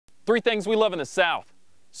Three things we love in the South: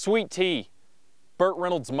 sweet tea, Burt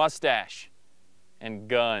Reynolds' mustache, and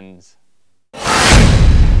guns.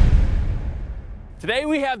 Today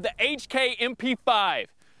we have the HK MP5.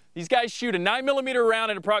 These guys shoot a 9mm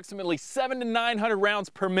round at approximately 700 to 900 rounds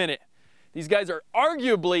per minute. These guys are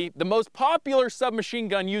arguably the most popular submachine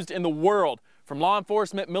gun used in the world, from law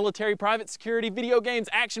enforcement, military, private security, video games,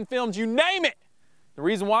 action films, you name it. The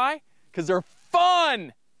reason why? Because they're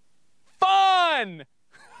fun. Fun!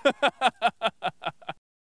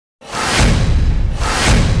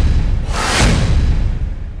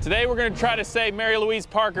 Today we're going to try to save Mary Louise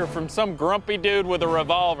Parker from some grumpy dude with a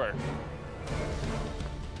revolver.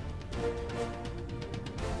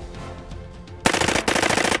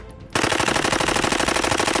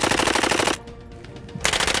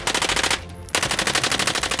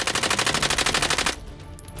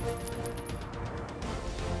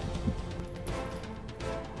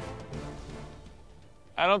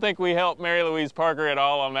 I don't think we helped Mary Louise Parker at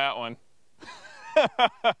all on that one.